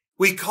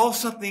call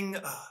something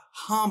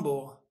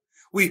humble.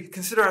 We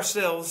consider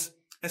ourselves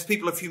as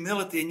people of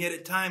humility, and yet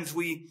at times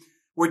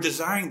we're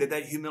desiring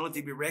that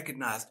humility be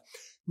recognized.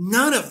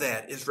 None of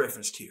that is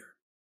referenced here.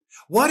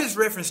 What is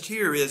referenced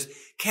here is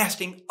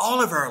casting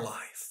all of our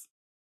life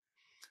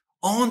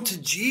onto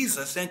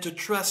Jesus and to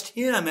trust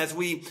him as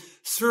we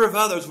serve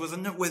others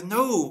with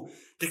no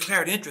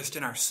declared interest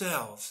in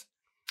ourselves,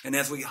 and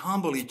as we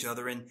humble each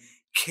other and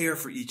care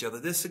for each other.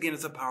 This again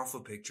is a powerful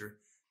picture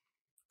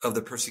of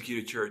the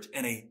persecuted church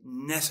and a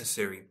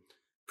necessary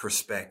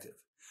perspective.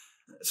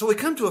 So we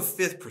come to a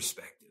fifth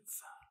perspective.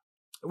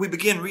 We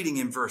begin reading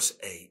in verse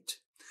 8.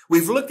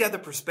 We've looked at the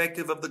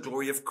perspective of the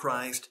glory of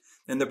Christ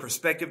and the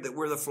perspective that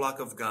we're the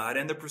flock of God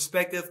and the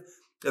perspective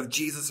of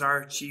Jesus,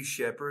 our chief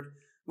shepherd,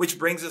 which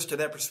brings us to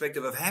that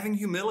perspective of having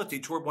humility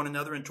toward one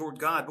another and toward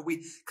God. But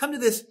we come to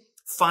this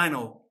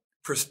final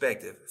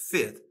perspective,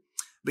 fifth,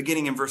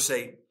 beginning in verse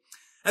 8.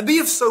 And be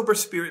of sober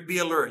spirit, be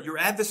alert. Your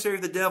adversary,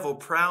 the devil,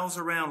 prowls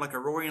around like a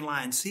roaring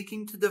lion,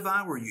 seeking to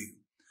devour you.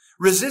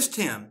 Resist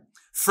him,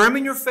 firm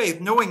in your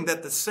faith, knowing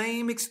that the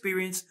same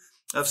experience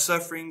of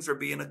sufferings are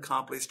being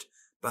accomplished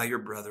by your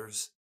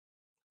brothers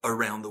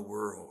around the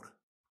world.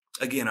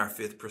 Again, our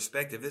fifth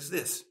perspective is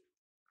this.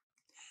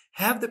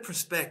 Have the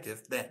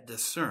perspective that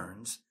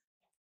discerns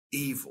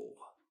evil.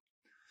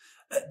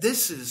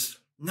 This is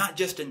not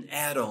just an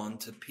add-on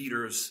to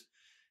Peter's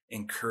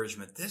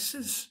encouragement. This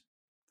is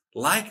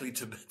likely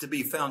to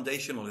be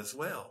foundational as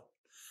well.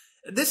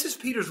 This is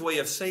Peter's way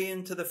of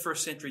saying to the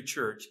first century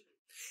church,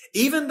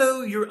 even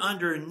though you're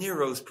under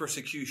Nero's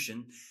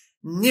persecution,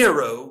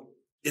 Nero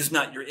is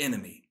not your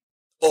enemy,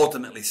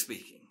 ultimately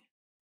speaking.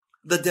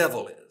 The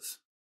devil is.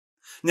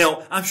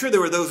 Now, I'm sure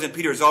there were those in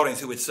Peter's audience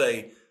who would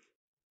say,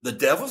 the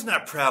devil's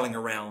not prowling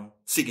around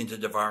seeking to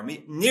devour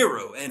me.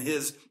 Nero and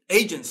his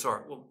agents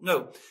are. Well,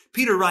 no.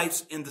 Peter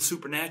writes in the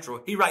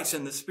supernatural. He writes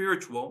in the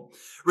spiritual.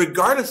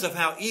 Regardless of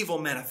how evil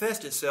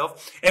manifests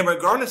itself, and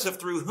regardless of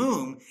through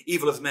whom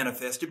evil is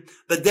manifested,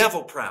 the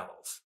devil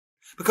prowls.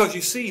 Because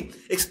you see,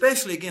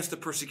 especially against the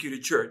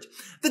persecuted church,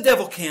 the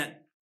devil can't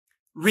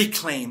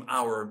reclaim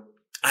our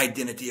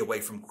identity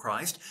away from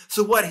Christ.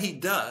 So what he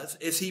does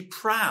is he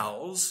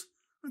prowls,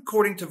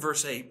 according to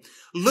verse 8,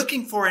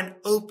 looking for an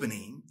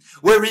opening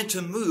wherein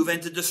to move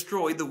and to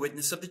destroy the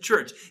witness of the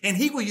church. And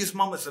he will use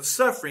moments of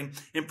suffering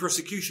and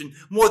persecution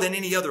more than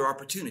any other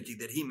opportunity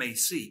that he may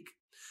seek.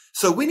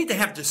 So we need to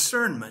have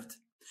discernment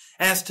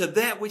as to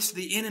that which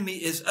the enemy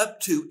is up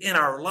to in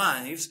our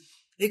lives,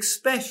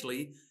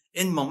 especially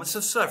in moments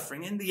of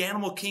suffering. In the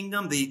animal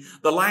kingdom, the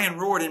lion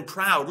roared and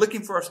prowled,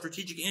 looking for a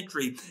strategic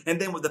entry.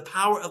 And then with the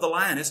power of the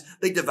lioness,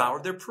 they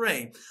devoured their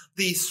prey.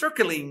 The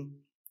circling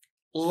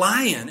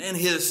lion and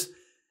his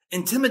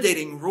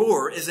intimidating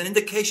roar is an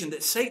indication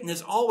that Satan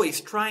is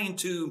always trying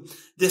to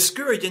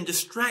discourage and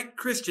distract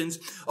Christians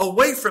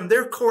away from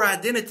their core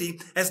identity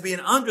as being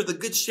under the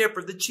good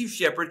shepherd, the chief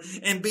shepherd,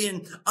 and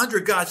being under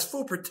God's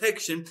full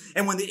protection.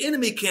 And when the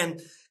enemy can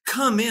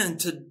come in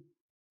to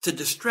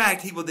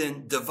distract, he will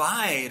then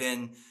divide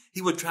and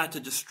he will try to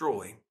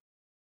destroy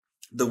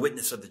the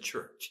witness of the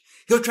church.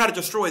 He'll try to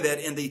destroy that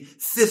in the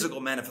physical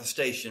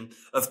manifestation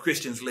of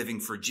Christians living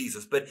for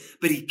Jesus, but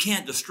he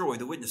can't destroy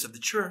the witness of the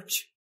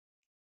church.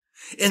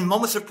 In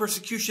moments of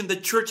persecution, the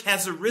church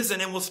has arisen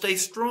and will stay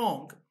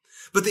strong,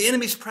 but the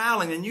enemy's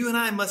prowling, and you and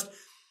I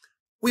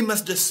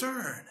must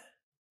discern.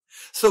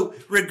 So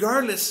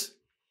regardless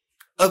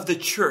of the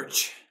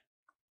church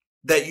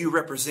that you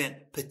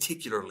represent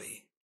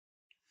particularly,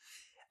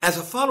 as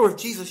a follower of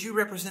Jesus, you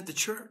represent the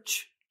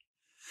church.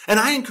 And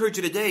I encourage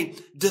you today,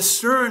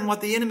 discern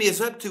what the enemy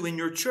is up to in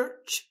your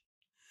church.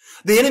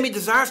 The enemy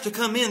desires to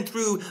come in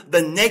through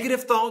the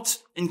negative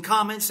thoughts and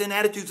comments and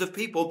attitudes of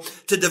people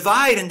to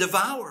divide and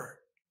devour.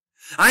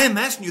 I am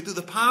asking you through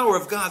the power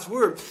of God's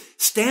word,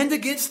 stand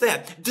against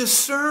that.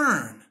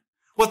 Discern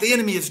what the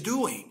enemy is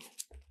doing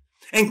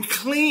and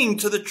cling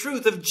to the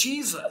truth of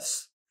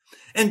Jesus.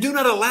 And do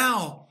not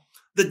allow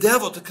the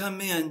devil to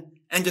come in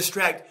and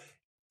distract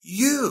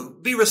you.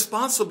 Be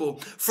responsible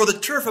for the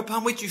turf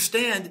upon which you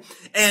stand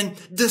and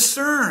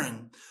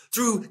discern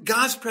through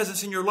God's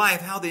presence in your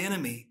life how the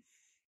enemy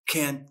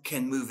can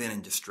move in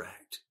and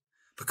distract.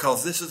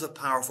 Because this is a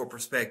powerful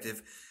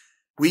perspective.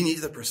 We need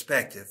the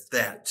perspective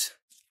that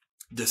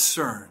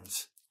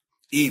discerns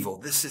evil.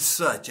 This is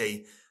such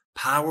a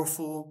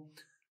powerful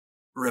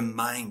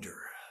reminder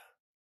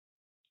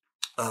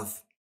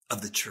of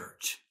the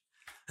church.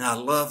 And I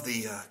love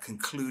the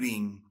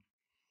concluding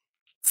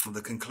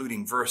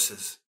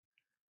verses.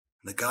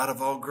 The God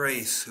of all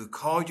grace, who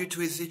called you to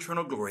his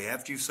eternal glory,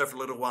 after you suffer a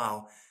little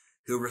while,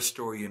 he'll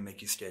restore you and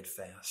make you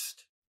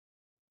steadfast.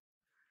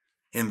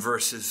 In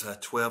verses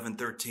 12 and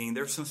 13,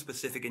 there are some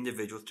specific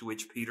individuals to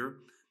which Peter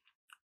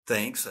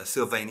thanks.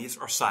 Silvanus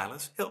or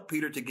Silas helped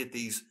Peter to get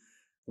these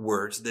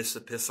words, this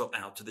epistle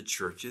out to the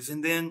churches.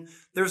 And then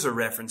there's a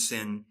reference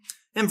in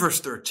verse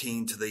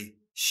 13 to the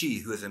she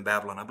who is in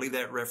Babylon. I believe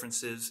that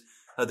references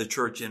the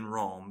church in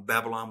Rome.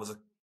 Babylon was a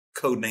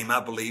code name, I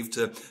believe,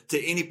 to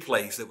any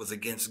place that was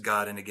against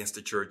God and against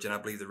the church. And I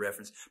believe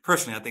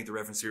personally, I think the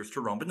reference here is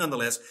to Rome. But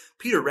nonetheless,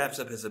 Peter wraps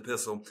up his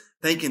epistle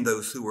thanking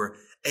those who were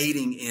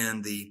aiding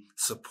in the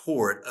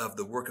support of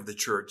the work of the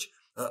church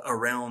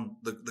around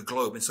the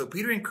globe. And so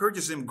Peter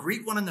encourages them,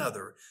 greet one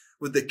another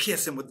with the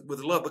kiss and with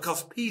love,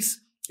 because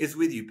peace is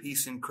with you,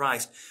 peace in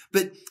Christ.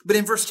 But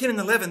in verse 10 and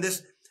 11,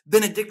 this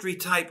benedictory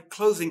type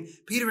closing,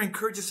 Peter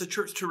encourages the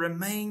church to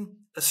remain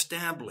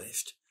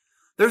established.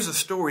 There's a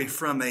story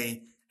from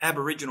a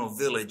Aboriginal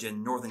village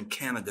in northern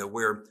Canada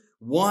where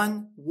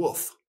one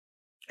wolf,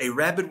 a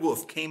rabid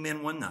wolf, came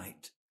in one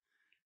night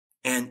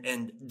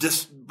and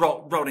just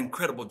brought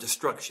incredible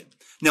destruction.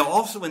 Now,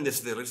 also in this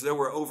village, there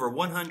were over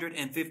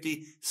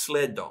 150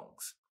 sled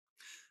dogs.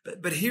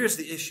 But here's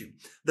the issue.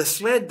 The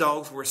sled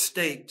dogs were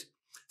staked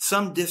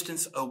some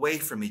distance away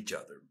from each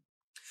other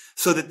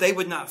so that they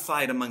would not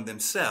fight among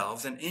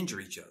themselves and injure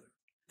each other.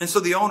 And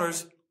so the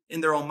owners, in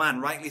their own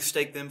mind, rightly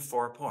staked them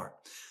far apart.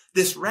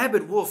 This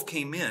rabid wolf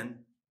came in,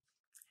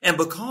 and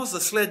because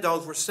the sled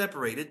dogs were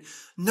separated,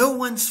 no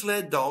one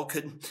sled dog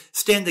could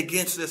stand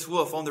against this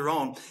wolf on their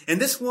own. And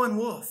this one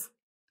wolf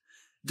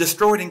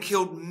destroyed and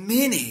killed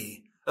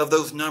many of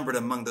those numbered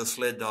among those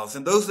sled dogs.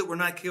 And those that were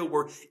not killed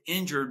were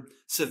injured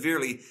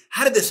severely.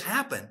 How did this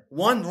happen?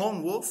 One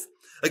lone wolf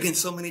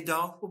against so many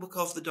dogs? Well,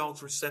 because the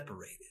dogs were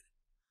separated.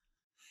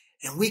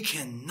 And we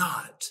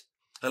cannot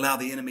allow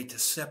the enemy to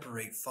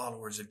separate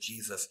followers of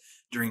Jesus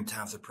during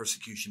times of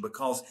persecution,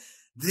 because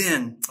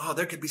then,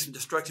 there could be some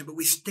destruction, but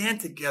we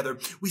stand together.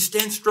 We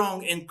stand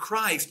strong in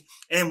Christ,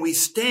 and we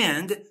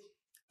stand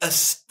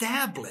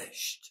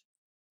established.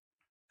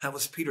 That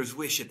was Peter's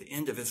wish at the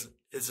end of his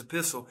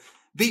epistle.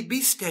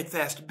 Be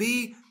steadfast,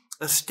 be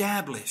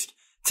established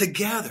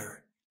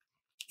together,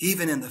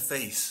 even in the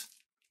face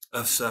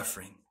of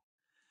suffering.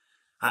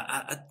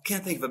 I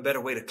can't think of a better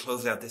way to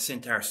close out this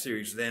entire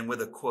series than with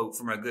a quote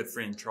from our good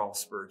friend Charles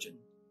Spurgeon.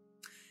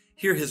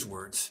 Hear his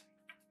words.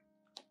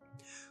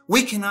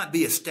 We cannot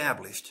be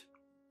established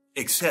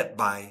except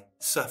by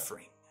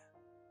suffering.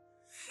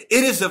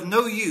 It is of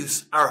no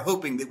use our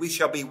hoping that we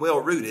shall be well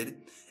rooted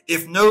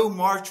if no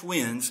March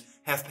winds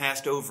have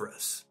passed over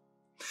us.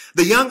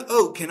 The young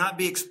oak cannot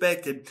be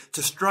expected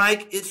to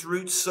strike its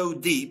roots so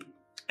deep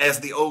as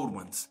the old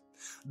ones.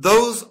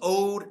 Those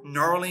old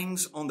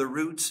gnarlings on the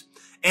roots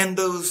and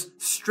those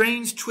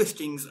strange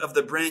twistings of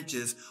the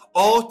branches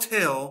all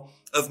tell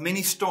of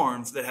many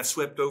storms that have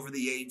swept over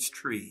the aged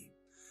tree.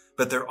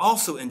 But they're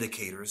also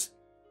indicators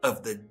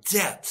of the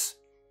depths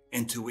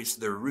into which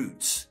their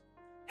roots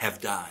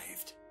have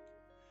dived.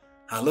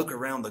 I look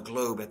around the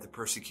globe at the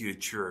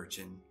persecuted church,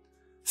 and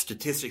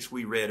statistics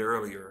we read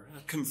earlier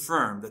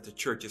confirm that the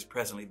church is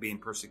presently being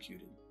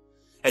persecuted.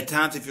 At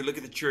times, if you look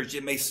at the church,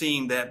 it may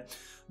seem that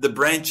the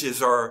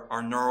branches are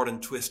gnarled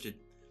and twisted.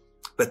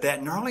 But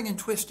that gnarling and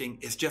twisting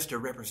is just a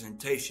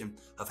representation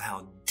of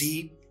how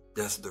deep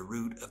does the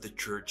root of the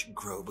church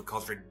grow,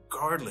 because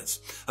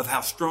regardless of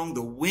how strong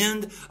the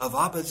wind of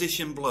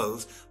opposition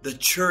blows, the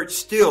church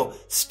still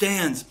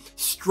stands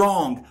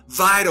strong,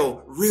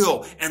 vital,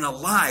 real, and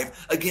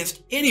alive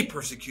against any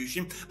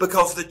persecution,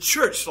 because the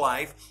church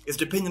life is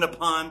dependent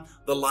upon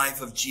the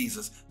life of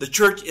Jesus. The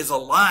church is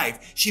alive.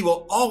 She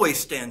will always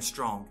stand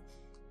strong.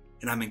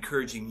 And I'm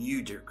encouraging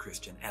you, dear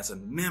Christian, as a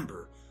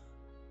member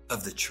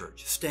of the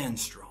church, stand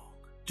strong.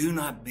 Do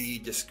not be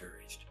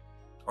discouraged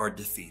or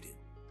defeated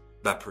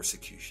by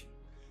persecution.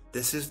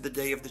 This is the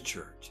day of the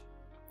church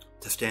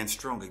to stand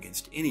strong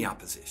against any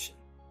opposition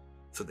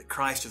so that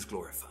Christ is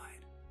glorified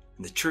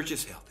and the church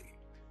is healthy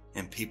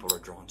and people are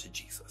drawn to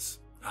Jesus.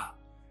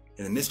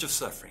 In the midst of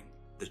suffering,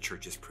 the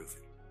church is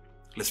proven.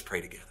 Let's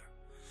pray together.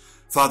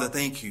 Father,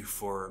 thank you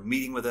for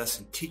meeting with us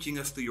and teaching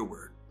us through your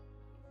word.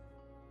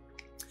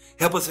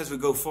 Help us as we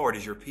go forward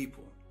as your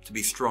people to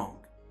be strong,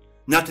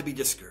 not to be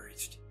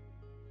discouraged,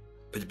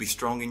 but to be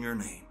strong in your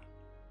name.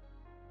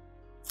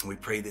 And we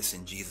pray this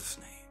in Jesus'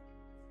 name.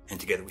 And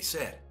together we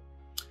said,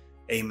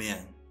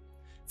 amen.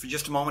 For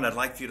just a moment, I'd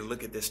like for you to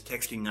look at this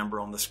texting number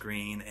on the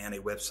screen and a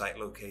website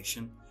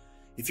location.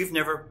 If you've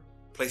never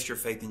placed your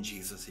faith in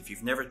Jesus, if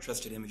you've never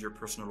trusted him as your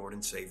personal Lord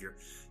and Savior,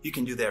 you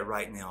can do that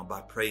right now by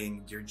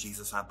praying, Dear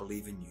Jesus, I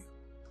believe in you.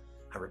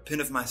 I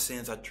repent of my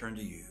sins. I turn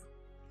to you.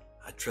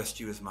 I trust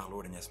you as my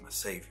Lord and as my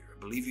Savior. I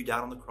believe you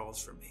died on the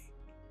cross for me.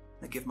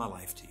 I give my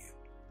life to you.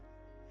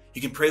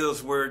 You can pray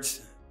those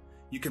words.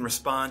 You can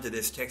respond to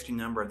this texting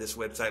number or this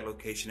website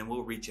location, and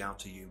we'll reach out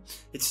to you.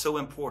 It's so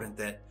important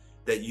that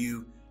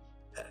you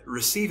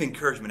receive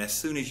encouragement as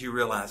soon as you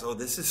realize,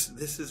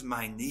 this is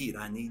my need.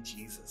 I need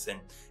Jesus.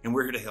 And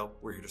we're here to help.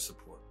 We're here to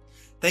support.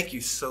 Thank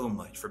you so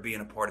much for being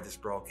a part of this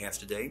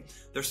broadcast today.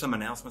 There's some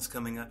announcements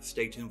coming up.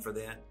 Stay tuned for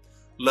that.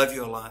 Love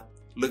you a lot.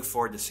 Look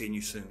forward to seeing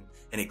you soon.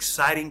 An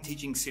exciting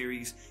teaching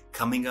series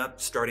coming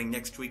up starting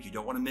next week. You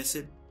don't want to miss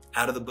it.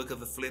 Out of the book of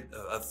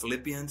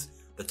Philippians.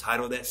 The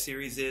title of that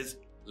series is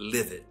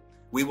Live It.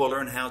 we will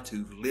learn how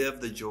to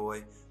live the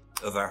joy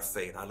of our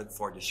faith. I look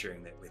forward to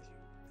sharing that with you.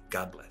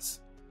 God bless.